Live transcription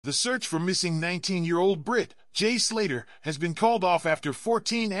The search for missing 19-year-old Brit, Jay Slater, has been called off after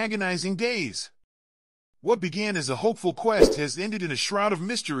 14 agonizing days. What began as a hopeful quest has ended in a shroud of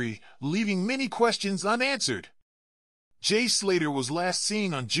mystery, leaving many questions unanswered. Jay Slater was last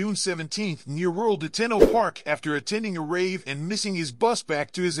seen on June 17th near rural Deteno Park after attending a rave and missing his bus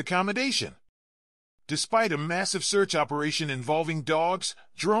back to his accommodation. Despite a massive search operation involving dogs,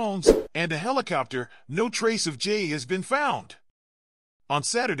 drones, and a helicopter, no trace of Jay has been found. On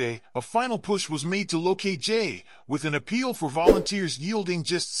Saturday, a final push was made to locate Jay, with an appeal for volunteers yielding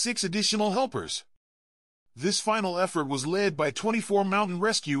just 6 additional helpers. This final effort was led by 24 mountain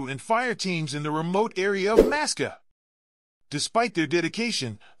rescue and fire teams in the remote area of Masca. Despite their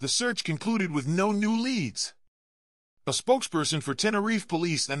dedication, the search concluded with no new leads. A spokesperson for Tenerife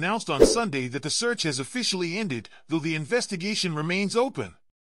Police announced on Sunday that the search has officially ended, though the investigation remains open.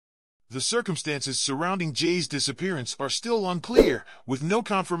 The circumstances surrounding Jay's disappearance are still unclear, with no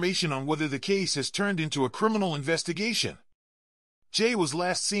confirmation on whether the case has turned into a criminal investigation. Jay was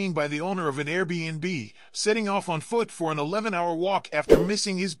last seen by the owner of an Airbnb, setting off on foot for an 11-hour walk after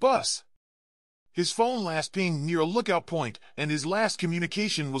missing his bus. His phone last pinged near a lookout point, and his last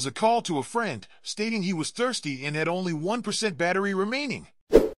communication was a call to a friend, stating he was thirsty and had only 1% battery remaining.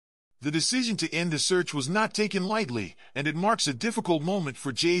 The decision to end the search was not taken lightly, and it marks a difficult moment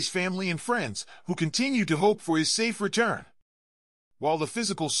for Jay's family and friends, who continue to hope for his safe return. While the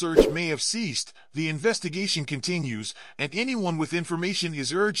physical search may have ceased, the investigation continues, and anyone with information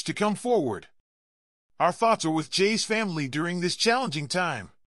is urged to come forward. Our thoughts are with Jay's family during this challenging time.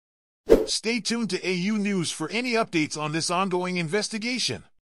 Stay tuned to AU News for any updates on this ongoing investigation.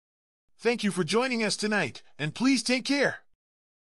 Thank you for joining us tonight, and please take care.